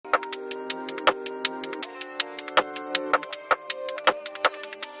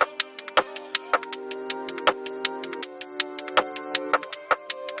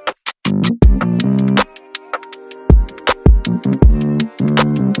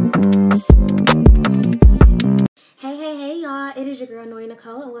your girl, Nori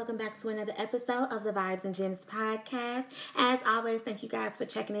Nicole, and welcome back to another episode of the Vibes and Gems podcast. As always, thank you guys for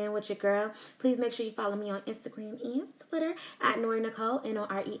checking in with your girl. Please make sure you follow me on Instagram and Twitter at Nori Nicole,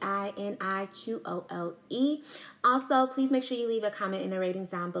 NOREINIQOOLE. Also, please make sure you leave a comment and a rating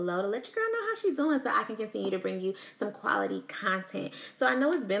down below to let your girl know how she's doing so I can continue to bring you some quality content. So I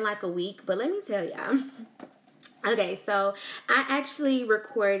know it's been like a week, but let me tell y'all. Okay, so I actually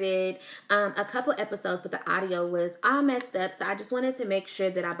recorded a couple episodes, but the audio was all messed up. So I just wanted to make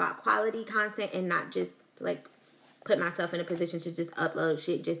sure that I bought quality content and not just like put myself in a position to just upload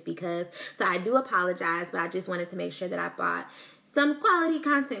shit just because. So I do apologize, but I just wanted to make sure that I bought some quality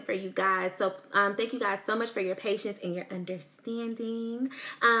content for you guys. So thank you guys so much for your patience and your understanding.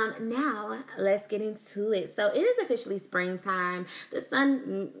 Now let's get into it. So it is officially springtime. The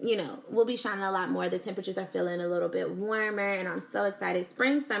sun, will be shining a lot more. The temperatures are feeling a little bit warmer, and I'm so excited.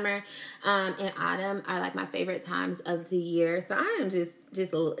 Spring, summer, and autumn are like my favorite times of the year. So I am just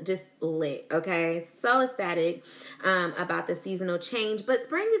lit, okay? So ecstatic about the seasonal change. But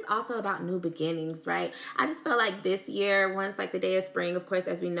spring is also about new beginnings, right? I just felt like this year, once like the day of spring, of course,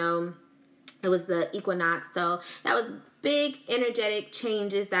 as we know, it was the equinox. So that was big energetic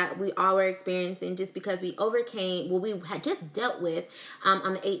changes that we all were experiencing just because we overcame what we had just dealt with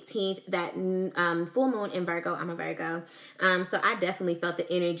on the 18th, that full moon in Virgo. I'm a Virgo. So I definitely felt the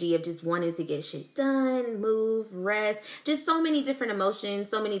energy of just wanting to get shit done, move, rest, just so many different emotions,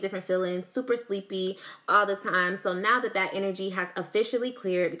 so many different feelings, super sleepy all the time. So now that energy has officially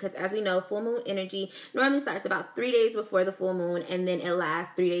cleared, because as we know, full moon energy normally starts about 3 days before the full moon, and then it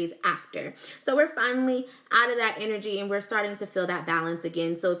lasts 3 days after. So we're finally out of that energy, and we're starting to feel that balance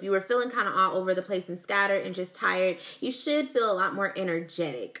again. So if you were feeling kind of all over the place and scattered and just tired, you should feel a lot more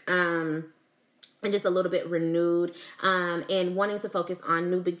energetic. And just a little bit renewed, and wanting to focus on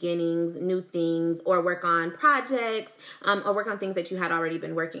new beginnings, new things, or work on projects, or work on things that you had already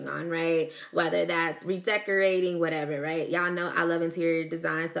been working on, right? Whether that's redecorating, whatever, right? Y'all know I love interior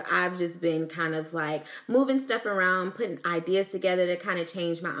design, so I've just been kind of like moving stuff around, putting ideas together to kind of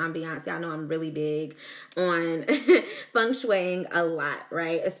change my ambiance. Y'all know I'm really big on feng shuiing a lot,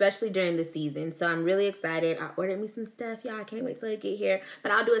 right? Especially during the season. So I'm really excited. I ordered me some stuff, y'all. I can't wait till it get here,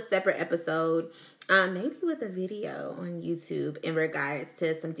 but I'll do a separate episode. Maybe with a video on YouTube in regards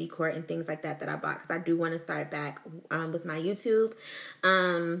to some decor and things like that I bought, because I do want to start back with my YouTube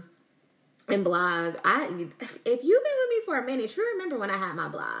and blog. If you've been with me for a minute, you remember when I had my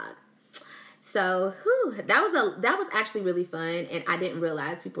blog. So that was actually really fun, and I didn't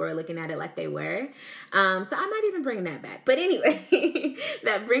realize people were looking at it like they were. So I might even bring that back. But anyway,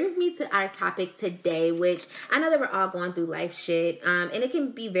 that brings me to our topic today, which I know that we're all going through life shit, and it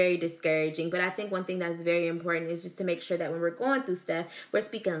can be very discouraging. But I think one thing that's very important is just to make sure that when we're going through stuff, we're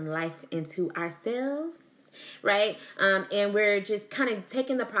speaking life into ourselves. Right? And we're just kind of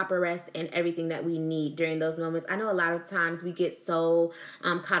taking the proper rest and everything that we need during those moments. I know a lot of times we get so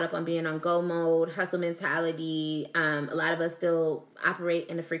caught up on being on go mode, hustle mentality. A lot of us still operate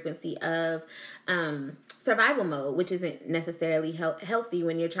in the frequency of survival mode, which isn't necessarily healthy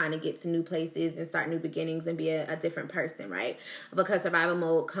when you're trying to get to new places and start new beginnings and be a different person, right? Because survival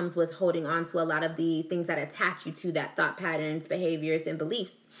mode comes with holding on to a lot of the things that attach you to that thought patterns, behaviors, and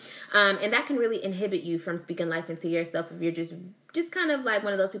beliefs. And that can really inhibit you from speaking life into yourself if you're just kind of like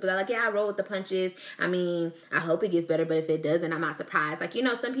one of those people that like, yeah, I roll with the punches. I mean, I hope it gets better, but if it doesn't, I'm not surprised. Like,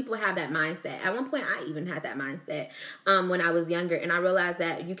 some people have that mindset. At one point, I even had that mindset when I was younger, and I realized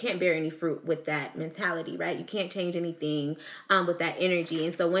that you can't bear any fruit with that mentality, right? You can't change anything with that energy.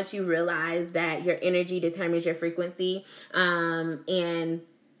 And so once you realize that your energy determines your frequency, and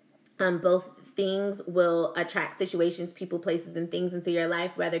both things will attract situations, people, places, and things into your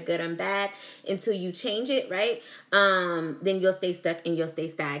life, whether good or bad, until you change it, right? Then you'll stay stuck and you'll stay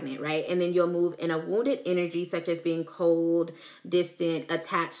stagnant, right? And then you'll move in a wounded energy, such as being cold, distant,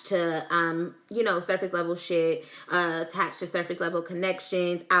 attached to, surface level shit, attached to surface level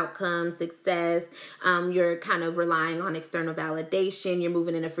connections, outcomes, success. You're kind of relying on external validation. You're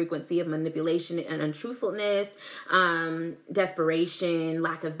moving in a frequency of manipulation and untruthfulness, desperation,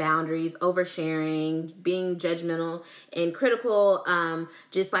 lack of boundaries, oversharing, being judgmental and critical,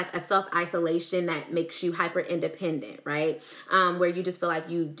 just like a self-isolation that makes you hyper independent, right? Where you just feel like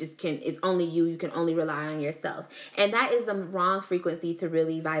it's only you can only rely on yourself. And that is the wrong frequency to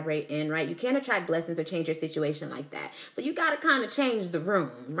really vibrate in, right? You can't attract blessings or change your situation like that. So you got to kind of change the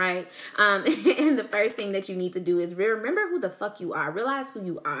room, right? And the first thing that you need to do is remember who the fuck you are, realize who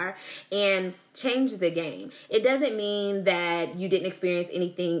you are, and change the game. It doesn't mean that you didn't experience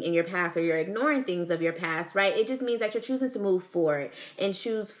anything in your past or you're ignoring things of your past, right? It just means that you're choosing to move forward and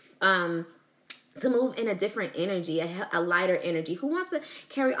choose to move in a different energy, a lighter energy. Who wants to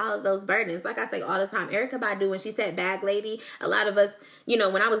carry all of those burdens? Like I say all the time, Erykah Badu, when she said bag lady, a lot of us, you know,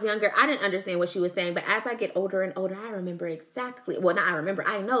 when I was younger, I didn't understand what she was saying. But as I get older and older, I remember exactly, well, not I remember,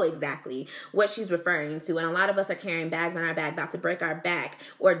 I know exactly what she's referring to. And a lot of us are carrying bags on our back, about to break our back,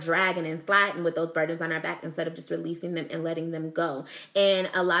 or dragging and sliding with those burdens on our back instead of just releasing them and letting them go. And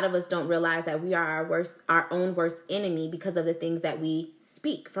a lot of us don't realize that we are our own worst enemy because of the things that we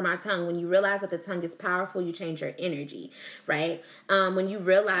speak from our tongue. When you realize that the tongue is powerful, you change your energy, right? When you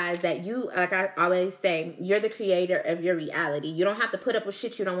realize that you, like I always say, you're the creator of your reality. You don't have to put up with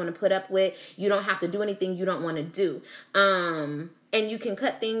shit you don't want to put up with. You don't have to do anything you don't want to do. And you can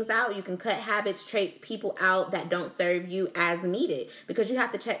cut things out. You can cut habits, traits, people out that don't serve you as needed, because you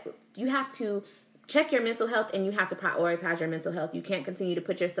have to check your mental health, and you have to prioritize your mental health. You can't continue to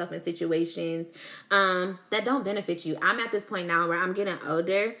put yourself in situations that don't benefit you. I'm at this point now where I'm getting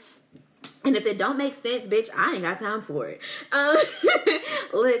older, and if it don't make sense, bitch, I ain't got time for it.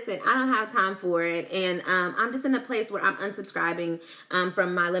 Listen, I don't have time for it. And I'm just in a place where I'm unsubscribing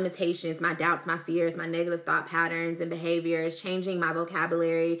from my limitations, my doubts, my fears, my negative thought patterns and behaviors, changing my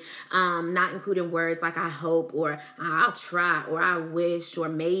vocabulary, not including words like I hope, or I'll try, or I wish, or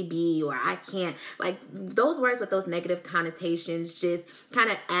maybe, or I can't. Like, those words with those negative connotations just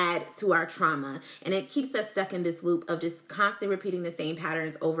kind of add to our trauma. And it keeps us stuck in this loop of just constantly repeating the same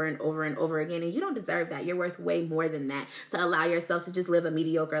patterns over and over and over again. And you don't deserve that. You're worth way more than that. To allow yourself to just live a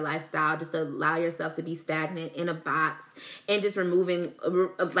mediocre lifestyle, just to allow yourself to be stagnant in a box, and just moving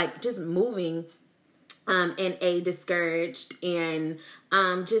in a discouraged and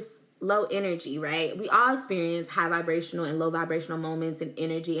just low energy, right? We all experience high vibrational and low vibrational moments and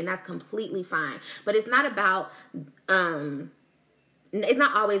energy, and that's completely fine. But it's not about it's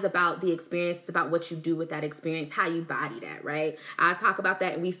not always about the experience. It's about what you do with that experience, how you body that, right? I talk about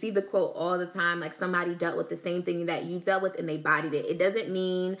that, and we see the quote all the time, like somebody dealt with the same thing that you dealt with and they bodied it. It doesn't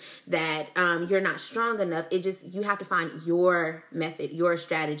mean that you're not strong enough. It just, you have to find your method, your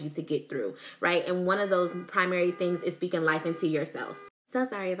strategy to get through, right? And one of those primary things is speaking life into yourself. So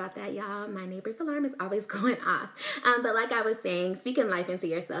sorry about that, y'all. My neighbor's alarm is always going off. But like I was saying, speaking life into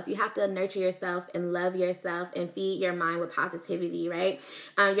yourself, you have to nurture yourself and love yourself and feed your mind with positivity, right?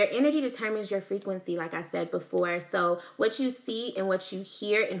 Your energy determines your frequency, like I said before. So what you see and what you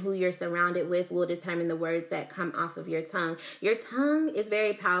hear and who you're surrounded with will determine the words that come off of your tongue. Your tongue is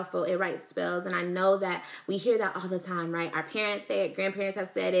very powerful. It writes spells. And I know that we hear that all the time, right? Our parents say it, grandparents have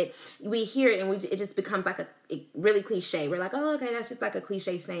said it. We hear it, and it just becomes like a really cliche. We're like, oh, okay, that's just like a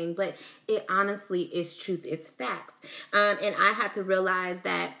cliche saying, but it honestly is truth. It's facts. And I had to realize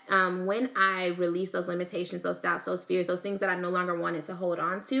that when I released those limitations, those doubts, those fears, those things that I no longer wanted to hold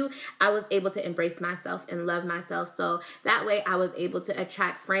on to, I was able to embrace myself and love myself. So that way I was able to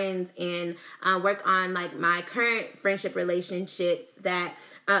attract friends and work on like my current friendship relationships that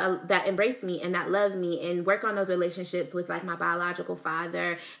embrace me and that love me, and work on those relationships with like my biological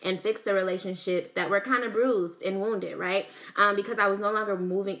father, and fix the relationships that were kind of bruised and wounded, right? Because I was no longer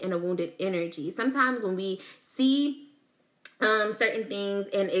moving in a wounded energy. Sometimes when we see certain things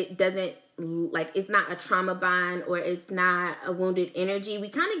and it doesn't, like, it's not a trauma bond or it's not a wounded energy, we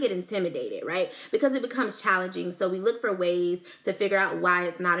kind of get intimidated, right? Because it becomes challenging. So we look for ways to figure out why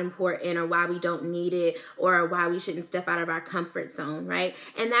it's not important, or why we don't need it, or why we shouldn't step out of our comfort zone, right?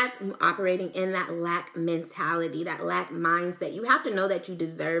 And that's operating in that lack mentality, that lack mindset. You have to know that you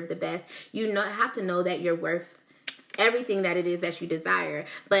deserve the best. You have to know that you're worth everything that it is that you desire.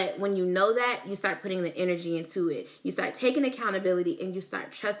 But when you know that, you start putting the energy into it. You start taking accountability, and you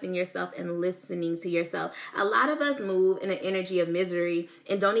start trusting yourself and listening to yourself. A lot of us move in an energy of misery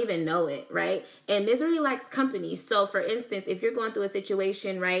and don't even know it, right? And misery likes company. So for instance, if you're going through a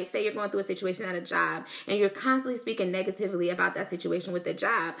situation, right? Say you're going through a situation at a job, and you're constantly speaking negatively about that situation with the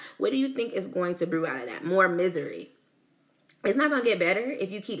job, what do you think is going to brew out of that? More misery. It's not going to get better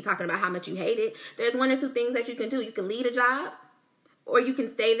if you keep talking about how much you hate it. There's one or two things that you can do. You can leave a job, or you can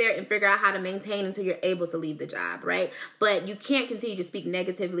stay there and figure out how to maintain until you're able to leave the job, right? But you can't continue to speak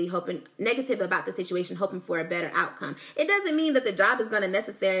negative about the situation, hoping for a better outcome. It doesn't mean that the job is going to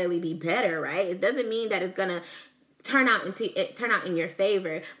necessarily be better, right? It doesn't mean that it's going to turn out in your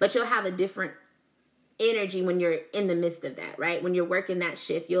favor, but you'll have a different energy when you're in the midst of that, right? When you're working that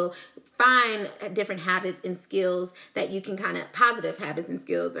shift, you'll find different habits and skills that you can positive habits and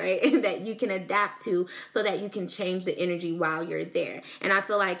skills, right? And that you can adapt to, so that you can change the energy while you're there. And I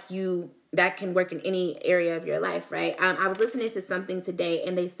feel like that can work in any area of your life, right? I was listening to something today,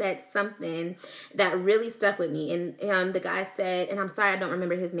 and they said something that really stuck with me. And the guy said, and I'm sorry I don't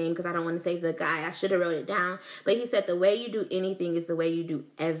remember his name because I don't want to say the guy. I should have wrote it down. But he said, the way you do anything is the way you do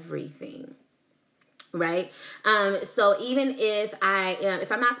everything. Right. So even if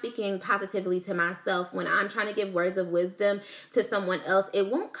if I'm not speaking positively to myself, when I'm trying to give words of wisdom to someone else,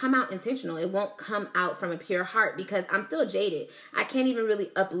 it won't come out intentional. It won't come out from a pure heart because I'm still jaded. I can't even really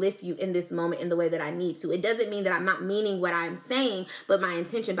uplift you in this moment in the way that I need to. It doesn't mean that I'm not meaning what I'm saying, but my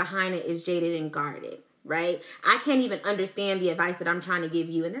intention behind it is jaded and guarded. Right. I can't even understand the advice that I'm trying to give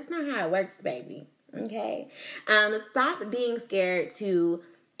you. And that's not how it works, baby. Okay. Stop being scared to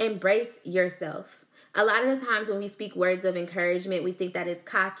embrace yourself. A lot of the times when we speak words of encouragement, we think that it's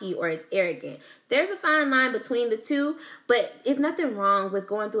cocky or it's arrogant. There's a fine line between the two, but it's nothing wrong with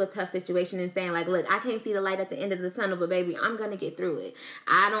going through a tough situation and saying like, look, I can't see the light at the end of the tunnel, but baby, I'm going to get through it.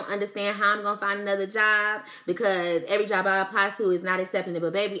 I don't understand how I'm going to find another job because every job I apply to is not accepting it,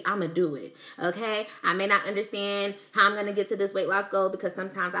 but baby, I'm going to do it. Okay. I may not understand how I'm going to get to this weight loss goal because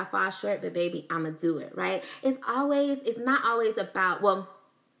sometimes I fall short, but baby, I'm going to do it. Right. It's not always about,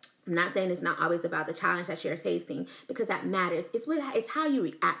 I'm not saying it's not always about the challenge that you're facing because that matters. It's how you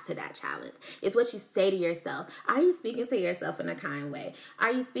react to that challenge. It's what you say to yourself. Are you speaking to yourself in a kind way?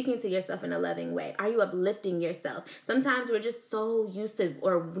 Are you speaking to yourself in a loving way? Are you uplifting yourself? Sometimes we're just so used to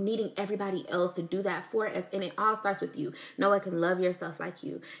or needing everybody else to do that for us, and it all starts with you. No one can love yourself like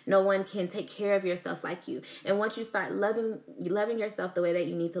you. No one can take care of yourself like you. And once you start loving yourself the way that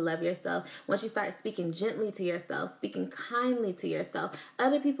you need to love yourself, once you start speaking gently to yourself, speaking kindly to yourself,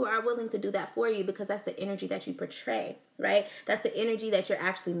 other people are willing to do that for you because that's the energy that you portray, right? That's the energy that you're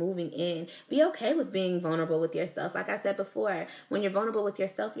actually moving in. Be okay with being vulnerable with yourself. Like I said before, when you're vulnerable with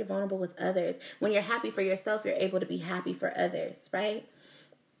yourself, you're vulnerable with others. When you're happy for yourself, you're able to be happy for others, right?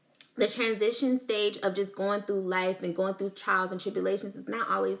 The transition stage of just going through life and going through trials and tribulations is not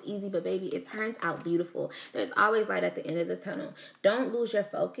always easy, but baby, it turns out beautiful. There's always light at the end of the tunnel. Don't lose your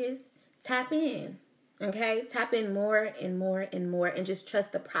focus. Tap in. Okay, tap in more and more and more and just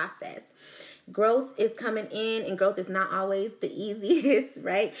trust the process. Growth is coming in and growth is not always the easiest,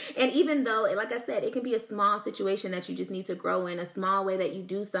 right? And even though, like I said, it can be a small situation that you just need to grow in, a small way that you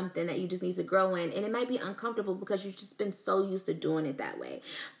do something that you just need to grow in. And it might be uncomfortable because you've just been so used to doing it that way.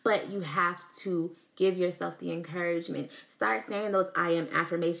 But you have to give yourself the encouragement. Start saying those I am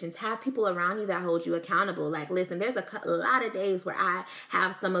affirmations. Have people around you that hold you accountable. Like, listen, there's a lot of days where I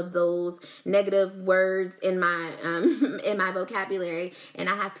have some of those negative words in my in my vocabulary, and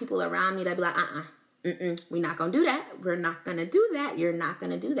I have people around me that be like, we're not gonna do that. We're not gonna do that. You're not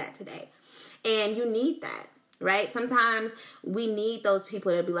gonna do that today. And you need that. Right? Sometimes we need those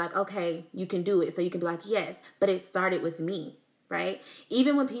people to be like, okay, you can do it. So you can be like, yes, but it started with me. Right?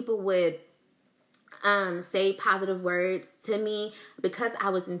 Even when people would say positive words to me, because I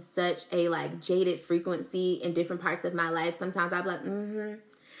was in such a like jaded frequency in different parts of my life, sometimes I'd be like,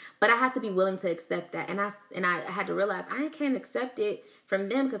 but I had to be willing to accept that. And I had to realize I can't accept it from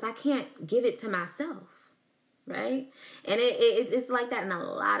them because I can't give it to myself. Right? And it's like that in a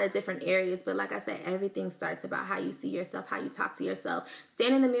lot of different areas. But like I said, everything starts about how you see yourself, how you talk to yourself.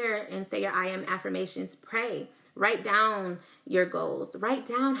 Stand in the mirror and say your I am affirmations. Pray. Write down your goals. Write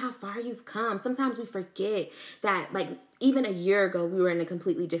down how far you've come. Sometimes we forget that, like, even a year ago, we were in a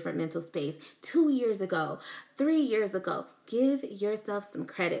completely different mental space. 2 years ago, 3 years ago. Give yourself some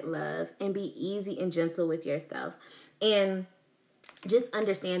credit, love, and be easy and gentle with yourself. And just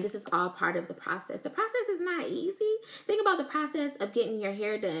understand this is all part of the process. The process is not easy. Think about the process of getting your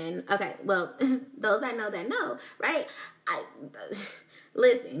hair done. Okay, well, those that know, right?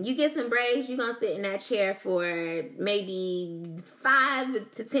 Listen, you get some braids, you're going to sit in that chair for maybe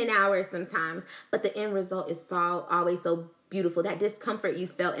 5 to 10 hours sometimes. But the end result is always so beautiful. That discomfort you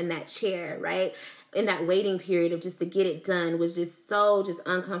felt in that chair, right? In that waiting period of just to get it done was just so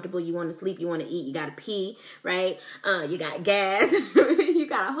uncomfortable. You want to sleep, you want to eat, you got to pee, right? You got gas, you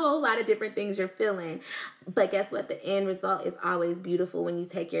got a whole lot of different things you're feeling. But guess what? The end result is always beautiful when you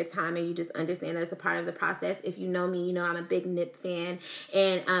take your time and you just understand that it's a part of the process. If you know me, you know I'm a big Nip fan.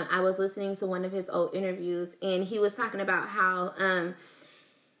 And I was listening to one of his old interviews, and he was talking about how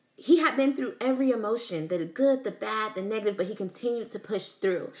he had been through every emotion, the good, the bad, the negative, but he continued to push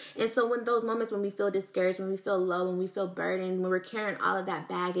through. And so when those moments when we feel discouraged, when we feel low, when we feel burdened, when we're carrying all of that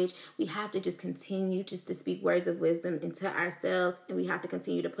baggage, we have to just continue just to speak words of wisdom into ourselves, and we have to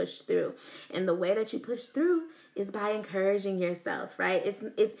continue to push through. And the way that you push through is by encouraging yourself, right?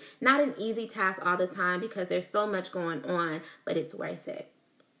 It's not an easy task all the time because there's so much going on, but it's worth it.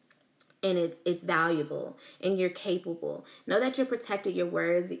 and it's valuable, and you're capable. Know that you're protected, you're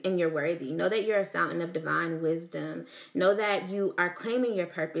worthy, and you're worthy. Know that you're a fountain of divine wisdom. Know that you are claiming your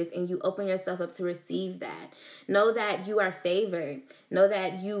purpose and you open yourself up to receive that. Know that you are favored. Know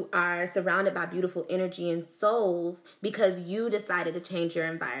that you are surrounded by beautiful energy and souls because you decided to change your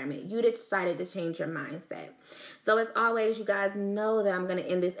environment. You decided to change your mindset. So as always, you guys know that I'm going to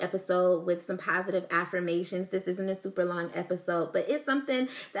end this episode with some positive affirmations. This isn't a super long episode, but it's something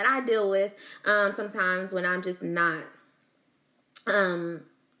that I deal with sometimes when I'm just not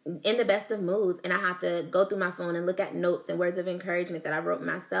in the best of moods, and I have to go through my phone and look at notes and words of encouragement that I wrote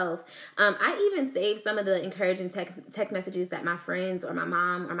myself. I even saved some of the encouraging text messages that my friends or my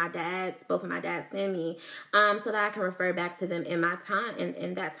mom or my dads, both of my dads, send me, so that I can refer back to them in my time,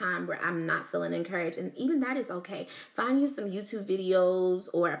 in that time where I'm not feeling encouraged. And even that is okay. Find you some YouTube videos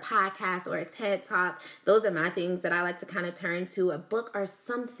or a podcast or a TED Talk. Those are my things that I like to kind of turn to, a book or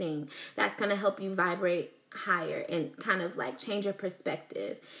something that's going to help you vibrate higher and kind of like change your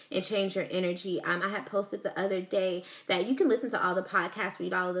perspective and change your energy. I had posted the other day that you can listen to all the podcasts,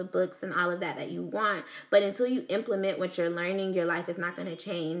 read all of the books and all of that you want, but until you implement what you're learning, your life is not going to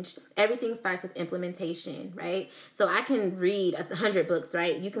change. Everything starts with implementation, right? So I can read 100 books,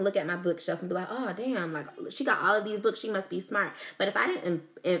 right? You can look at my bookshelf and be like, oh damn, like she got all of these books, she must be smart. But if I didn't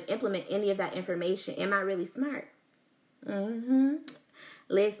implement any of that information, am I really smart?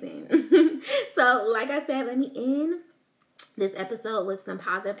 Listen. So, like I said, let me end this episode with some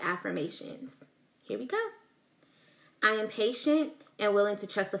positive affirmations. Here we go. I am patient and willing to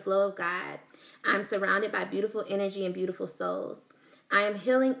trust the flow of God. I'm surrounded by beautiful energy and beautiful souls. I am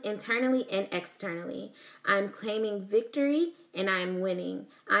healing internally and externally. I am claiming victory and I am winning.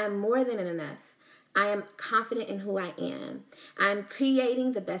 I am more than enough. I am confident in who I am. I am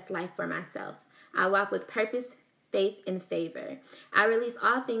creating the best life for myself. I walk with purpose, faith, and favor. I release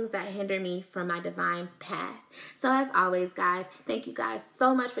all things that hinder me from my divine path. So as always, guys, thank you guys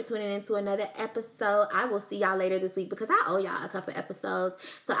so much for tuning into another episode. I will see y'all later this week because I owe y'all a couple episodes.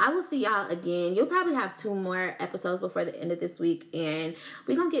 So I will see y'all again. You'll probably have 2 more episodes before the end of this week, and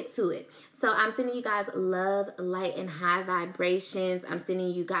we're going to get to it. So I'm sending you guys love, light, and high vibrations. I'm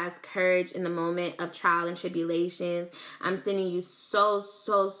sending you guys courage in the moment of trial and tribulations. I'm sending you so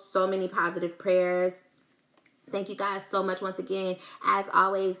many positive prayers. Thank you guys so much once again. As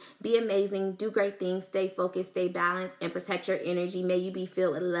always, be amazing, do great things, stay focused, stay balanced, and protect your energy. May you be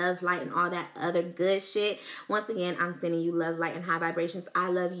filled with love, light, and all that other good shit. Once again, I'm sending you love, light, and high vibrations. I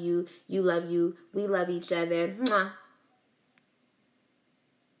love you. You love you. We love each other. Mwah.